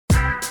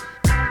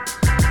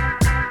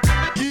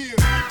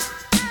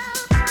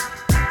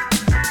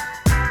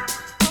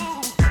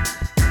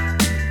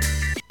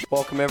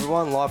Welcome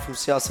everyone, live from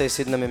CRC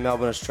Sydenham in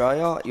Melbourne,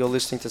 Australia. You're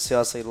listening to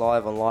CRC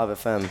Live on Live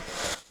FM.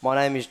 My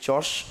name is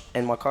Josh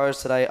and my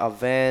co-hosts today are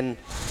Van,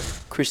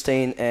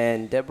 Christine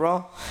and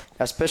Deborah.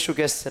 Our special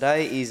guest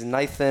today is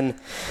Nathan,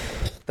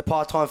 the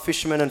part-time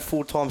fisherman and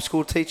full-time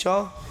school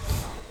teacher.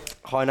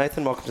 Hi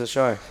Nathan, welcome to the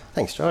show.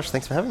 Thanks Josh,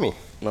 thanks for having me.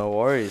 No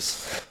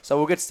worries. So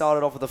we'll get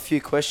started off with a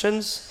few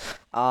questions.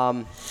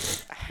 How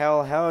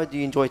do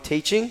you enjoy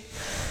teaching?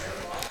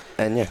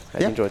 And how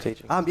do you enjoy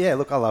teaching?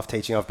 Look, I love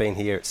teaching. I've been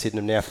here at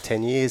Sydenham now for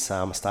 10 years.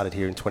 I started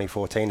here in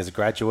 2014 as a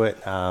graduate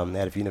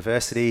out of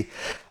university.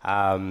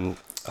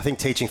 I think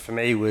teaching for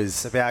me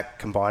was about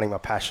combining my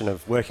passion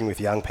of working with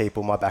young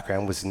people. My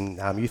background was in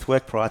youth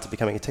work prior to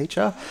becoming a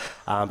teacher,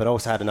 but I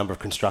also had a number of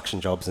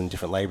construction jobs and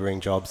different labouring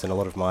jobs, and a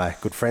lot of my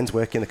good friends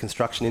work in the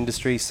construction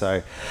industry.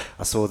 So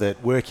I saw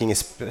that working,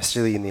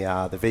 especially in the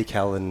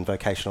VCAL and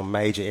vocational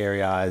major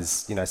area,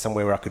 is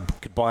somewhere where I could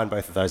combine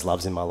both of those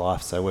loves in my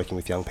life. So working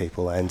with young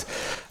people and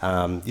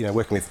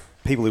working with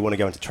people who want to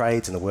go into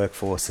trades and the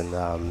workforce, and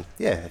I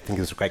think it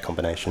was a great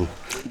combination.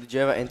 Did you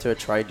ever enter a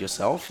trade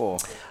yourself, or?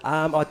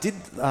 I did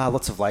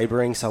lots of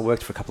labouring, so I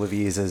worked for a couple of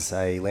years as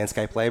a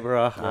landscape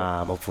labourer.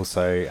 I've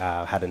also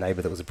had a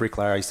neighbour that was a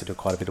bricklayer. I used to do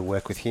quite a bit of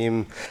work with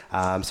him.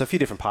 So a few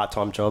different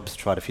part-time jobs,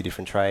 tried a few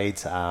different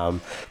trades,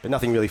 but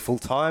nothing really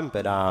full-time.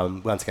 But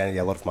once again,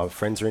 a lot of my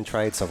friends are in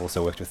trades, so I've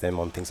also worked with them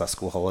on things like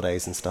school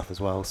holidays and stuff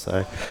as well.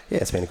 So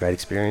it's been a great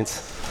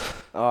experience.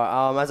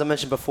 As I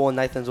mentioned before,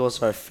 Nathan's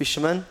also a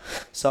fisherman.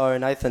 So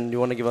Nathan, do you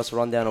want to give us a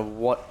rundown of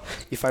what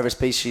your favourite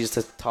species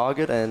to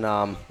target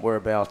and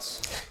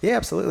whereabouts? Yeah,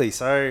 absolutely.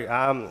 So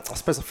I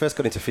suppose I first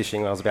got into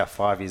fishing when I was about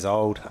 5 years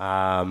old.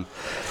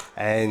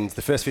 And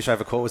the first fish I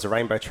ever caught was a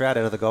rainbow trout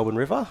out of the Goulburn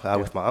River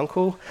with my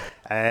uncle.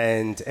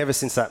 And ever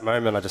since that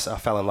moment, I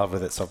fell in love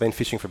with it. So I've been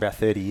fishing for about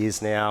 30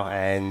 years now,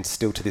 and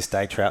still to this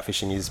day, trout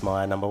fishing is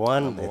my number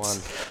one.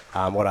 It's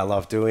what I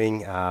love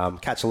doing.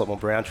 Catch a lot more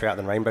brown trout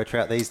than rainbow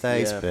trout these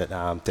days, but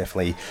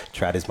definitely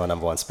trout is my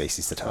number one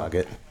species to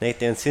target. Like,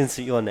 since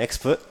you're an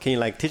expert, can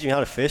you teach me how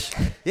to fish?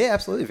 Yeah,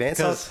 absolutely, Vance.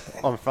 Because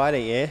on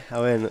Friday, I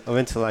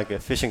went to a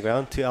fishing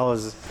ground, 2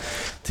 hours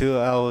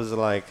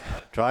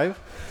drive.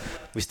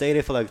 We stayed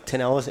there for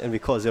 10 hours and we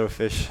caught 0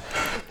 fish.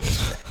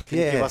 Can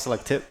you give us a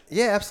tip?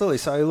 Yeah, absolutely.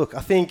 So look, I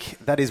think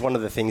that is one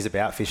of the things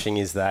about fishing,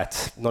 is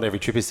that not every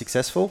trip is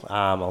successful.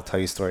 I'll tell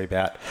you a story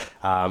about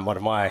one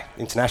of my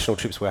international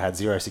trips where I had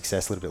 0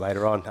 success a little bit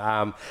later on.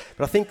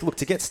 But I think, look,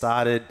 to get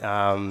started,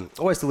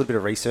 always do a little bit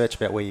of research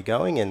about where you're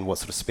going and what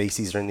sort of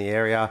species are in the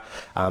area,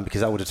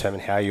 because that will determine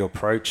how you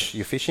approach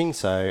your fishing.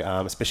 So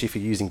especially if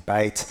you're using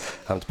bait,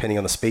 depending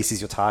on the species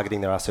you're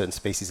targeting, there are certain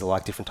species that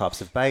like different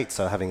types of bait.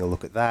 So having a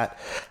look at that.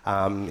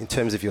 In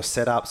terms of your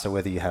setup, so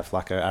whether you have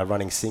a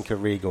running sinker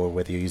rig, or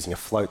whether you're using a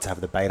float to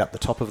have the bait up the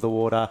top of the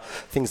water,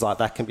 things like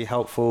that can be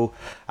helpful.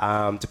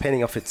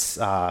 Depending if it's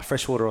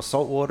freshwater or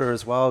saltwater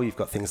as well, you've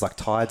got things like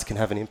tides can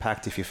have an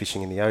impact if you're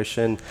fishing in the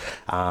ocean.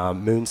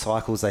 Moon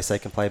cycles, they say,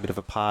 can play a bit of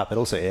a part, but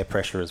also air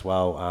pressure as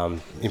well.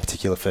 In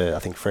particular for, I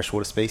think,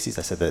 freshwater species,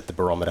 they said that the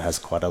barometer has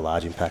quite a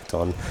large impact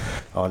on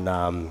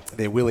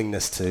their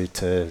willingness to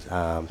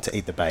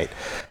eat the bait.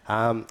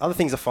 Other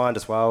things I find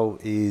as well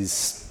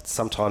is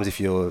sometimes if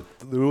you're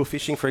lure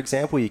fishing, for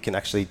example, you can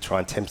actually try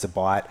and tempt a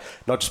bite,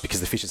 not just because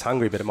the fish is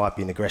hungry, but it might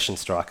be an aggression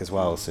strike as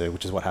well,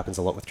 which is what happens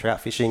a lot with trout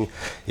fishing.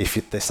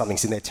 If there's something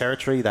in their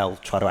territory, they'll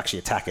try to actually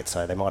attack it.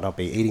 So they might not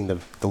be eating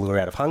the lure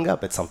out of hunger,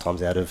 but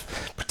sometimes out of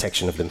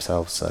protection of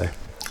themselves. So,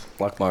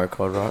 like Murray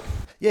cod, right?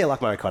 Yeah,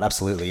 like Murray cod,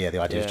 absolutely. Yeah, the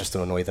idea is just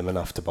to annoy them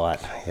enough to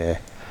bite. Yeah.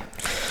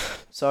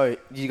 So,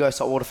 do you go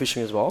saltwater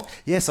fishing as well?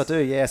 Yes, I do.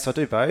 Yes, I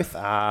do both.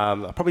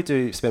 I probably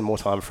do spend more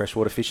time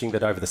freshwater fishing,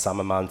 but over the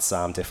summer months,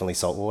 definitely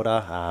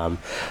saltwater.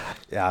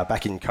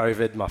 Back in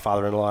COVID, my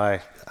father-in-law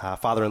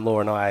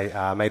and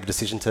I made a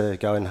decision to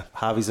go in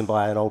Harvey's and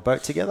buy an old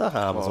boat together.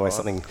 It was always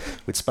something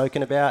we'd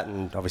spoken about,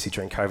 and obviously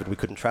during COVID we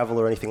couldn't travel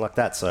or anything like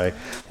that, so I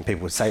think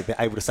people were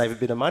able to save a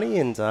bit of money,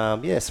 and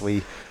so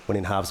we went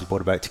in Harvey's and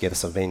bought a boat together.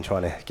 So I've been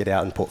trying to get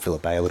out in Port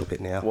Phillip Bay a little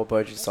bit now. What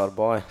boat did you decide to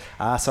buy?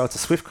 So it's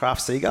a Swiftcraft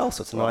Seagull,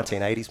 so it's a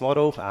 1980s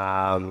model.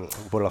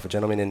 We bought it off a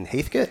gentleman in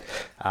Heathcote.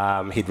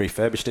 He'd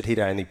refurbished it. He'd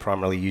only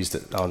primarily used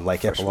it on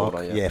Lake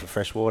Eppalock, for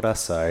freshwater.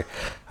 So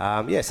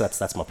so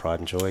that's my pride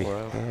and joy.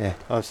 Wow.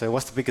 Yeah. So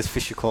what's the biggest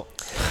fish you caught?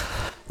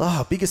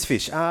 Oh, biggest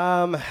fish.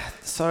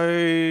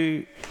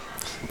 So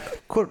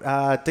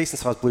caught decent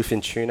sized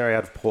bluefin tuna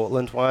out of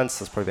Portland once.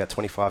 That's probably about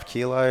 25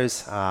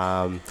 kilos.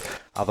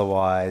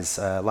 Otherwise,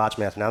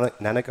 largemouth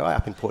nanagai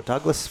up in Port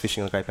Douglas,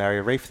 fishing on the Great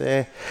Barrier Reef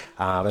there.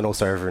 And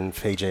also over in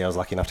Fiji, I was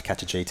lucky enough to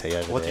catch a GT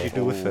over there. What did you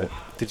do with it?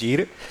 Did you eat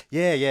it?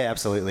 Yeah,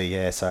 absolutely,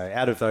 yeah. So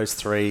out of those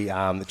three,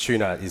 the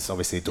tuna is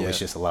obviously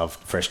delicious. I love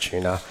fresh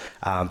tuna.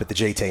 But the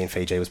GT in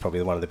Fiji was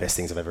probably one of the best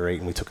things I've ever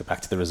eaten. We took it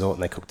back to the resort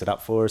and they cooked it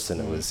up for us, and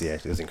it was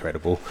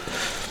incredible.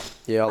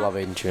 Yeah, I love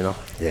eating tuna.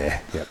 Yeah,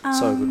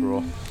 so good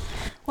raw.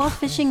 What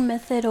fishing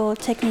method or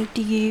technique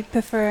do you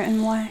prefer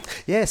and why?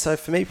 Yeah, so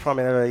for me,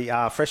 primarily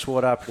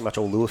freshwater, pretty much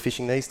all lure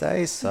fishing these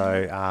days.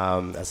 So,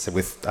 as I said,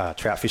 with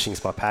trout fishing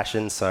is my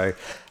passion. So,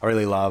 I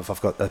really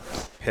I've got a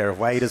pair of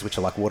waders, which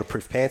are like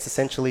waterproof pants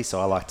essentially.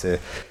 So, I like to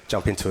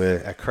jump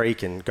into a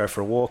creek and go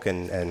for a walk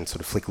and sort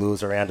of flick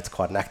lures around. It's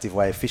quite an active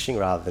way of fishing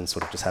rather than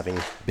sort of just having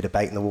a bit of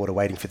bait in the water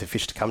waiting for the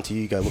fish to come to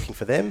you, go looking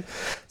for them.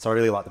 So, I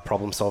really like the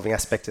problem solving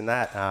aspect in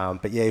that.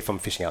 But yeah, if I'm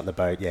fishing out in the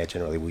boat,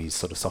 generally we use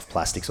sort of soft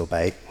plastics or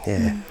bait.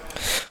 Yeah.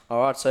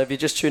 All right, so if you're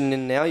just tuning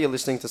in now, you're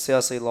listening to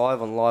CRC Live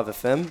on Live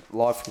FM,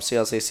 live from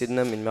CRC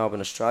Sydenham in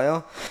Melbourne,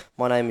 Australia.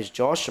 My name is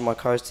Josh, and my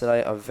co-hosts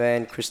today are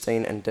Van,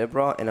 Christine, and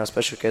Deborah, and our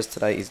special guest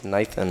today is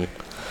Nathan.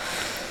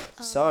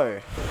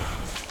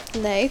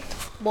 Nate,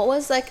 what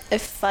was like a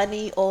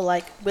funny or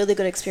like really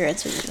good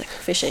experience with like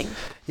fishing?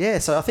 Yeah,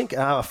 so I think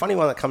a funny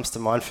one that comes to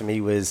mind for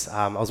me was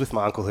I was with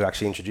my uncle who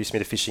actually introduced me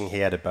to fishing. He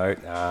had a boat,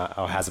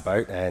 or has a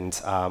boat, and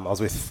I was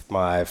with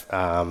my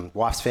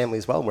wife's family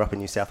as well. We're up in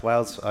New South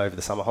Wales over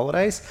the summer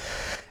holidays,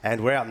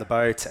 and we're out in the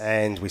boat,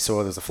 and we saw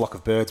there was a flock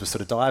of birds were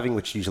sort of diving,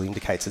 which usually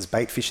indicates there's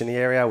bait fish in the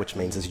area, which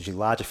means there's usually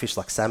larger fish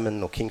like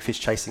salmon or kingfish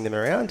chasing them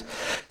around.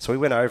 So we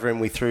went over and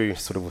we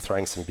were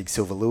throwing some big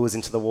silver lures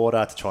into the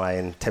water to try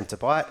and tempt a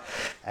bite,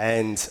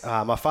 and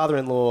my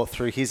father-in-law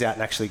threw his out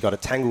and actually got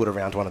it tangled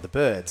around one of the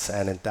birds,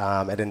 and it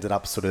ended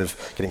up sort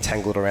of getting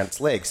tangled around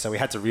its legs. So we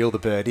had to reel the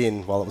bird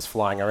in while it was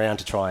flying around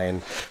to try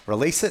and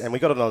release it, and we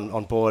got it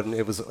on board, and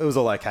it was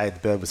all okay. The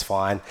bird was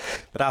fine,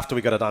 but after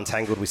we got it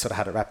untangled, we sort of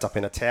had it wrapped up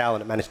in a towel,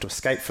 and it managed to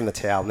escape from the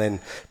towel, and then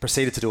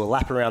proceeded to do a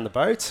lap around the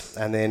boat,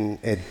 and then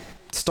it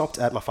stopped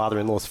at my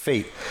father-in-law's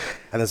feet,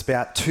 and there's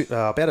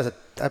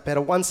about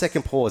a 1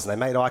 second pause, and they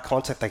made eye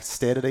contact. They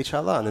stared at each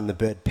other, and then the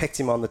bird pecked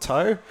him on the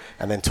toe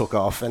and then took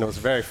off, and it was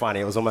very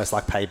funny. It was almost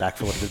like payback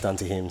for what it had done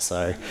to him,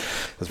 so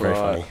it was very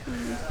funny.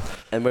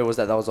 And where was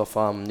that? That was off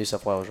New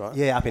South Wales, right?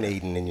 Yeah, up in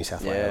Eden in New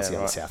South Wales, on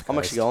the south coast. I'm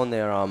actually going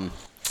there on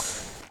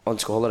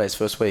school holidays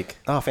first week.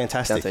 Oh,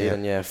 fantastic. Down to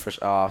Eden, fresh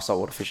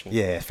saltwater fishing.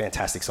 Yeah,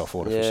 fantastic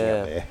saltwater fishing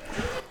out there.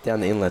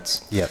 Down the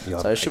inlets. Yep.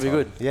 So it should be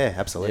good. Yeah,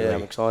 absolutely. Yeah,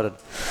 I'm excited.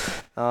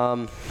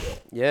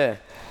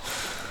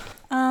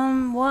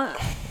 What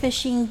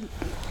fishing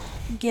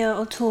gear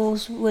or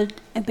tools would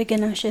a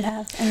beginner should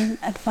have, and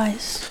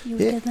advice you would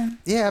give them?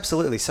 Yeah,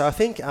 absolutely. So I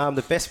think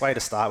the best way to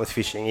start with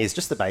fishing is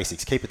just the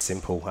basics. Keep it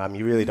simple.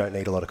 You really don't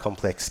need a lot of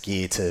complex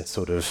gear to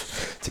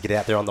to get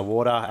out there on the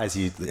water. As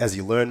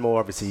you learn more,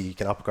 obviously you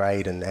can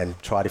upgrade and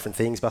try different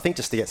things. But I think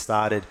just to get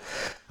started,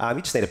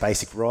 you just need a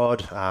basic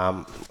rod,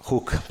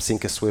 hook,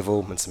 sinker,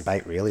 swivel, and some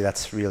bait. Really,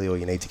 that's really all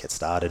you need to get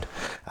started.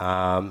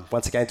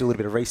 Once again, do a little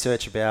bit of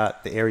research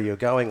about the area you're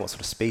going, what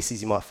sort of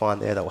species you might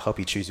find there that will help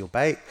you choose your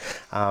bait.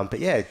 But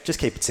yeah, just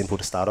keep it simple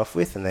to start off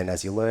with, and then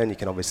as you learn, you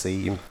can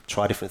obviously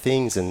try different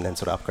things and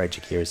sort of upgrade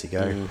your gear as you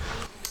go.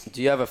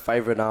 Do you have a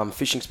favourite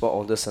fishing spot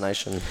or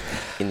destination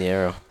in the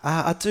area?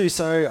 I do.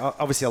 So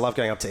obviously I love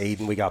going up to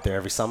Eden. We go up there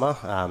every summer,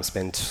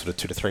 spend sort of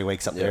 2 to 3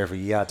 weeks up there every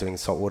year doing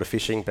saltwater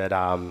fishing. But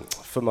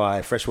for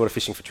my freshwater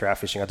fishing, for trout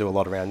fishing, I do a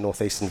lot around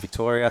northeastern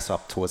Victoria, so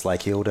up towards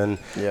Lake Hilden.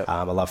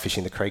 I love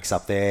fishing the creeks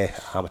up there.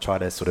 I try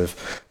to sort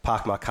of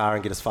park my car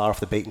and get as far off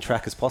the beaten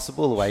track as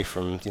possible, away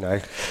from,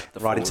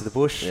 right into the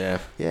bush.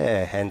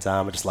 And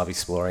I just love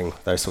exploring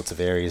those sorts of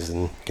areas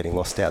and getting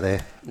lost out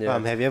there.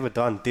 Have you ever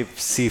done deep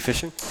sea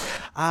fishing?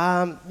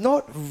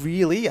 Not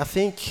really. I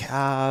think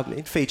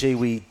in Fiji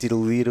we did a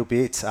little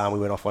bit. We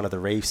went off one of the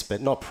reefs,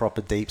 but not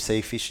proper deep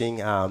sea fishing.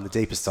 The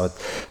deepest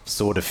I've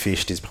sort of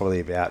fished is probably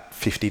about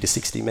 50 to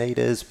 60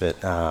 metres,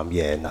 but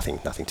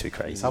nothing too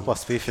crazy. How about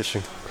spear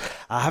fishing?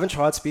 I haven't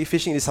tried spear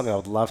fishing. It is something I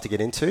would love to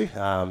get into.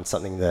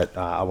 Something that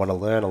I want to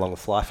learn along with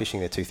fly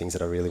fishing. They're two things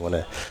that I really want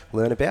to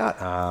learn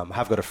about. I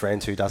have got a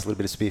friend who does a little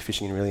bit of spear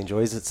fishing and really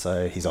enjoys it,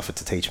 so he's offered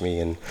to teach me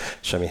and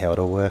show me how it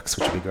all works,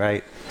 which would be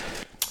great.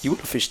 You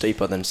wouldn't fish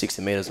deeper than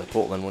 60 metres at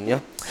Portland, wouldn't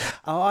you?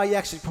 Oh, yeah,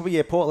 actually,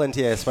 probably, Portland,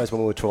 I suppose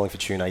when we were trawling for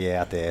tuna,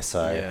 out there.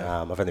 So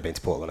I've only been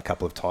to Portland a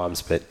couple of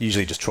times, but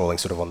usually just trawling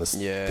sort of on the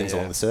things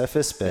along the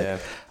surface.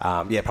 But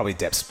probably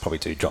depths probably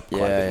do drop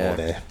quite a bit more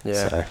there.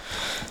 Yeah. So.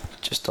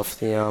 Just off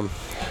the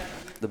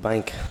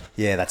bank.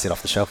 Yeah, that's it,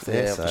 off the shelf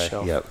there. Yeah, off the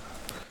shelf. Yep.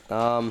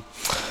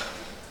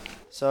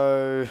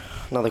 So,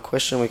 another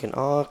question we can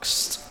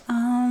ask.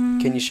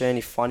 Can you share any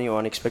funny or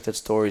unexpected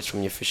stories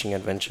from your fishing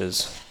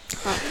adventures?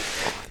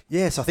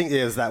 Yes, I think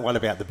there's that one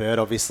about the bird,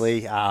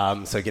 obviously,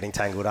 so getting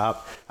tangled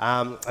up.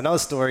 Another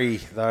story,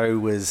 though,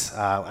 was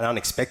an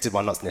unexpected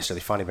one, not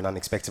necessarily funny, but an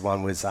unexpected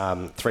one was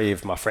 3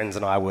 of my friends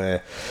and I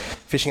were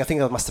fishing. I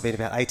think I must have been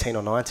about 18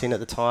 or 19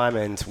 at the time,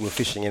 and we were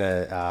fishing in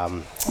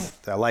a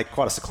lake,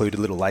 quite a secluded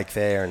little lake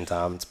there, and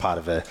it's part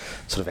of a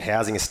sort of a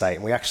housing estate.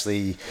 And we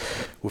actually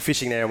were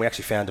fishing there, and we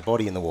actually found a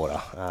body in the water.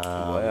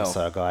 Wow.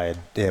 So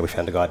we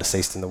found a guy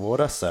deceased in the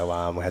water,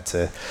 so we had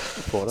to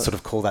sort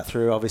of call that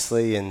through,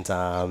 obviously, and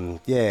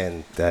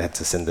and they had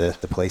to send the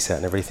police out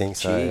and everything.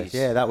 So Jeez.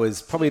 yeah, that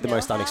was probably the know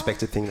most how?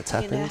 unexpected thing that's Do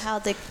you happened. know how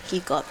he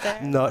got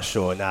there? Not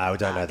sure. No, we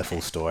don't know the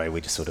full story.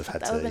 We just sort of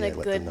had That to would have been a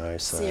let good them know.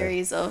 So.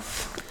 series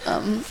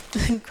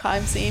of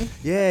crime scene.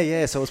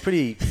 Yeah. So it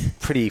was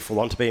pretty full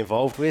on to be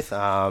involved with. It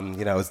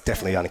was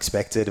definitely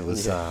unexpected. It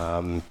was,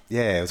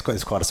 it was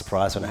quite a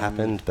surprise when it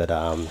happened. But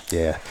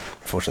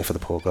unfortunately for the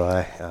poor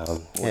guy.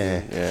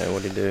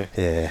 What did he do?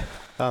 Yeah.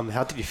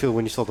 How did you feel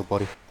when you saw the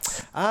body?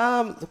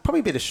 Probably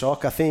a bit of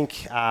shock. I think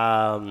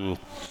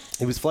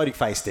he was floating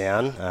face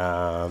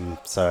down.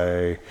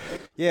 So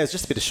yeah, it was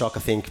just a bit of shock. I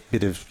think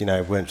bit of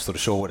weren't sort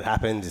of sure what had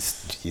happened.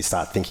 Just, you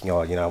start thinking,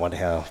 I wonder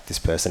how this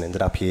person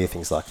ended up here,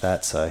 things like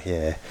that. So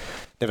yeah,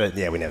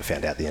 we never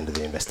found out the end of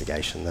the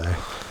investigation though.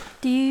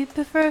 Do you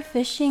prefer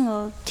fishing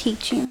or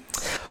teaching?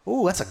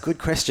 Oh, that's a good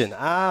question.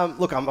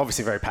 Look, I'm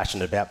obviously very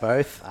passionate about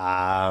both.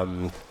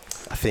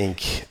 I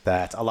think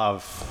that I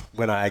love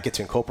when I get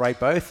to incorporate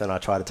both, and I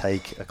try to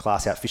take a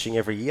class out fishing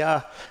every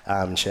year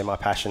and share my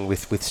passion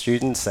with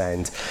students.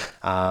 And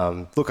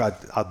look,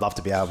 I'd love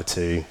to be able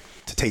to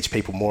teach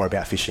people more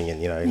about fishing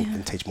and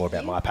and teach more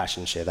about my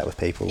passion and share that with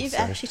people. You've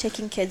actually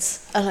taken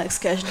kids on an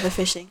excursion for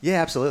fishing.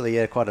 Yeah, absolutely.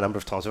 Yeah, quite a number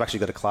of times. We've actually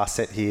got a class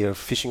set here of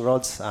fishing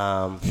rods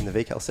in the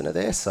VCAL Centre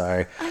there. So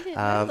I didn't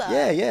know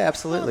that. yeah,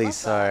 absolutely. I love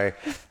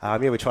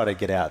So we try to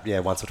get out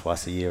once or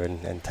twice a year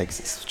and take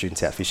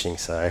students out fishing.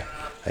 So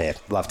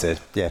love to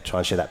try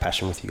and share that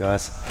passion with you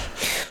guys.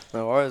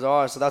 No worries.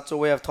 All right, so that's all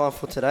we have time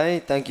for today.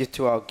 Thank you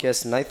to our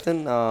guest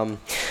Nathan,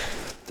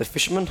 the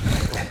fisherman.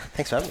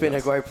 Thanks for having me. It's been a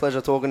guys. great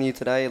pleasure talking to you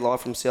today, live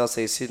from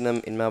CRC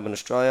Sydenham in Melbourne,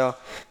 Australia.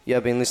 You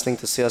have been listening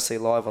to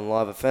CRC Live on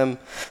Live FM.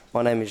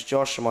 My name is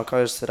Josh, and my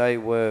co-hosts today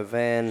were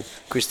Van,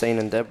 Christine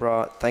and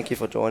Deborah. Thank you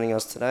for joining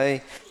us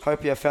today.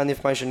 Hope you have found the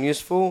information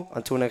useful.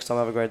 Until next time,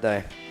 have a great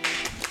day.